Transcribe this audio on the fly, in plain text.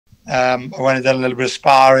I went and did a little bit of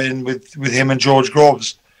sparring with him and George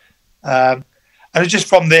Groves. And it's just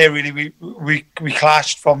from there, really, we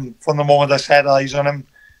clashed from the moment I set eyes on him.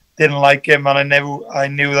 Didn't like him, and I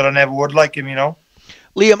knew that I never would like him, you know.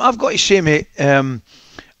 Liam, I've got to say, mate,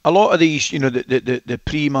 a lot of these, you know, the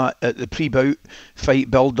pre-bout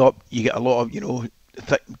fight build-up, you get a lot of, you know,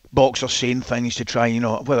 boxers saying things to try, you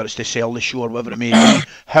know, whether it's to sell the show or whatever it may be.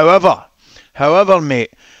 However,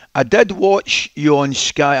 mate, I did watch you on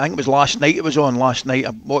Sky. I think it was last night. It was on last night. I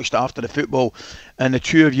watched it after the football, and the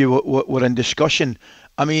two of you were in discussion.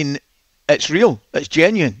 I mean, it's real. It's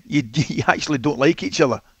genuine. You actually don't like each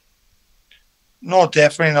other. No,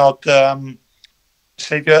 definitely not. I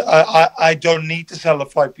don't need to sell the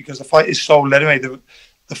fight because the fight is sold anyway. The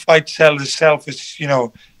fight sells itself. It's, you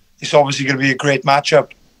know, it's obviously going to be a great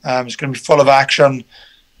matchup. It's going to be full of action.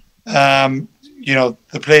 You know,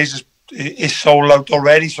 the place is sold out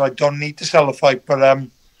already, so I don't need to sell the fight. But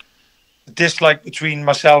the dislike between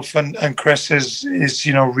myself and Chris is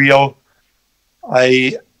you know, real.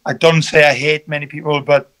 I don't say I hate many people,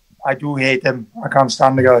 but I do hate him. I can't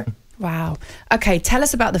stand the guy. Wow. Okay, tell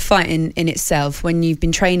us about the fight in itself, when you've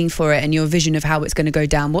been training for it and your vision of how it's going to go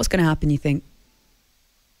down. What's going to happen, you think?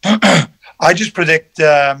 I just predict,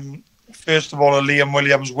 first of all, a Liam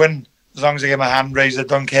Williams win. As long as I get my hand raised, I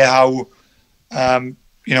don't care how,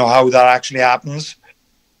 you know, how that actually happens.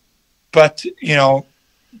 But, you know,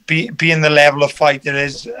 being the level of fight it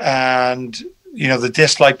is, and, you know, the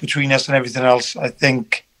dislike between us and everything else, I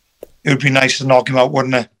think it would be nice to knock him out,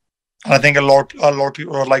 wouldn't it? And I think a lot of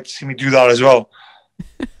people would like to see me do that as well.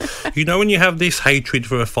 You know, when you have this hatred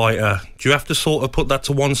for a fighter, do you have to sort of put that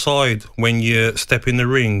to one side when you step in the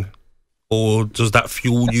ring? Or does that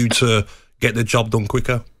fuel you to get the job done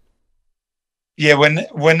quicker? Yeah, when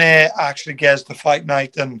it actually gets the fight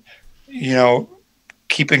night and, you know,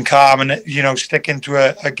 keeping calm and, you know, sticking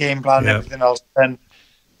to a game plan and everything else, then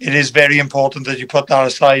it is very important that you put that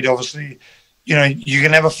aside. Obviously, you know, you can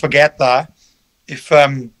never forget that.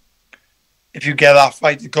 If you get that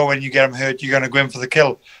fight to go and you get him hurt, you're going to go in for the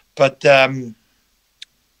kill. But,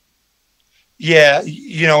 yeah,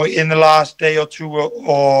 you know, in the last day or two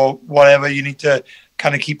or whatever, you need to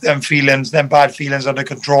kind of keep them bad feelings under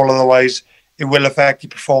control. Otherwise, it will affect your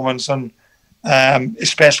performance. And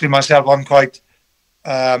especially myself, I'm quite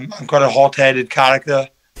a hot-headed character.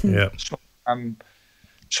 Yeah. So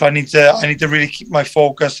I need to really keep my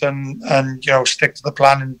focus and you know, stick to the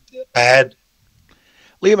plan ahead.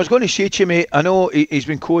 Liam, I was going to say to you, mate, I know he's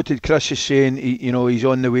been quoted, Chris is saying, you know, he's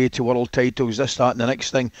on the way to world titles, this, that and the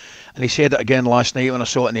next thing. And he said it again last night when I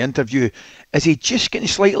saw it in the interview. Is he just getting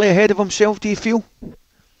slightly ahead of himself, do you feel?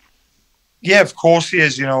 Yeah, of course he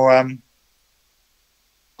is. You know,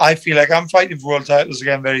 I feel like I'm fighting for world titles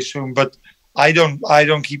again very soon, but I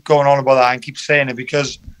don't keep going on about that and keep saying it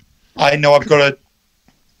because I know I've got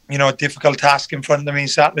a difficult task in front of me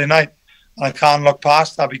Saturday night. And I can't look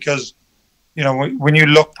past that because, you know, when you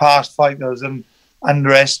look past fighters and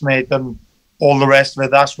underestimate and all the rest of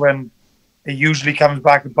it, that's when it usually comes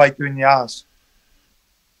back to bite you in the ass.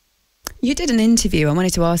 You did an interview, I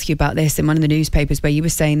wanted to ask you about this, in one of the newspapers, where you were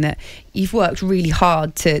saying that you've worked really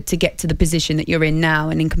hard to get to the position that you're in now,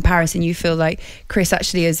 and in comparison you feel like Chris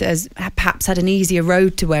actually has perhaps had an easier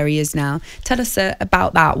road to where he is now. Tell us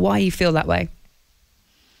about that, why you feel that way.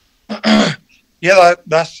 Yeah,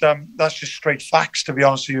 that's just straight facts, to be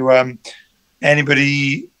honest with you.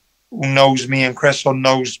 Anybody who knows me and Chris or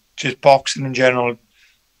knows just boxing in general,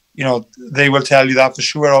 you know, they will tell you that for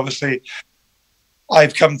sure. Obviously,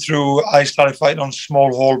 I've come through, I started fighting on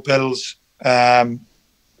small hall bills,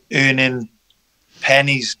 earning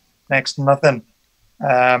pennies, next to nothing.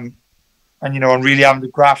 And, you know, I'm really having to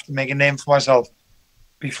graft and make a name for myself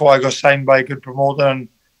before I got signed by a good promoter and,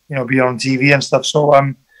 you know, be on TV and stuff. So,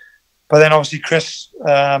 but then obviously Chris,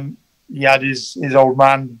 he had his old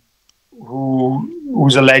man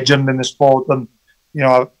who's a legend in the sport, and you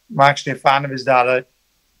know, I'm actually a fan of his dad.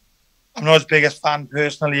 I'm not his biggest fan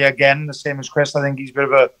personally. Again, the same as Chris. I think he's a bit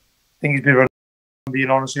of a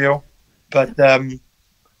being honest with you. But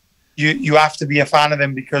you have to be a fan of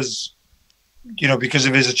him because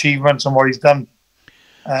of his achievements and what he's done.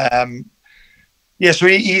 Yeah, so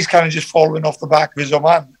he's kind of just following off the back of his own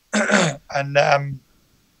man, and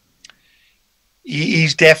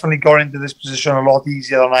he's definitely got into this position a lot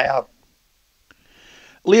easier than I have.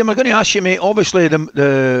 Liam, I'm going to ask you, mate, obviously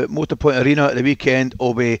the Motorpoint Arena at the weekend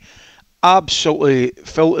will be absolutely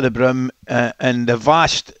filled to the brim, and the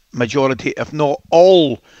vast majority, if not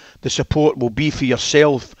all, the support will be for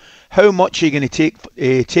yourself. How much are you going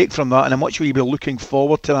to take from that, and how much will you be looking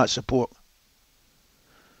forward to that support?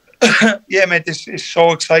 Yeah, mate, this is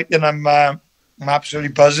so exciting. I'm, I'm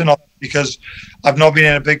absolutely buzzing on it because I've not been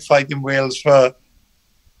in a big fight in Wales for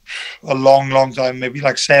a long time, maybe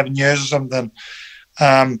like 7 years or something.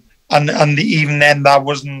 And even then, that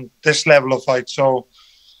wasn't this level of fight. So,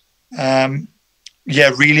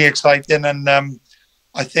 yeah, really exciting. And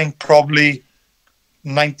I think probably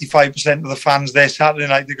 95% of the fans there Saturday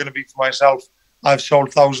night, they're going to be for myself. I've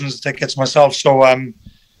sold thousands of tickets myself. So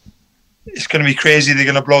it's going to be crazy. They're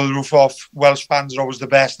going to blow the roof off. Welsh fans are always the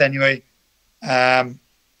best anyway. And,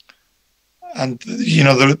 you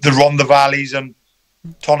know, the Rhondda Valleys and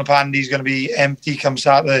Tottenham is going to be empty come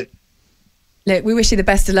Saturday. Look, we wish you the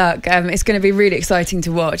best of luck. It's going to be really exciting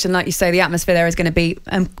to watch. And like you say, the atmosphere there is going to be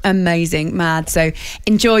amazing, mad. So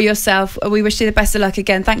enjoy yourself. We wish you the best of luck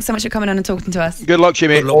again. Thanks so much for coming on and talking to us. Good luck,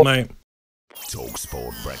 Jimmy. Good luck, mate.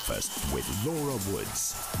 talkSPORT Breakfast with Laura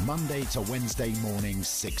Woods. Monday to Wednesday mornings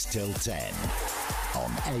 6 till 10.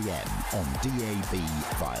 On AM, on DAB,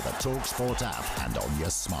 via the talkSPORT app and on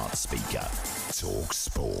your smart speaker.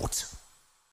 talkSPORT.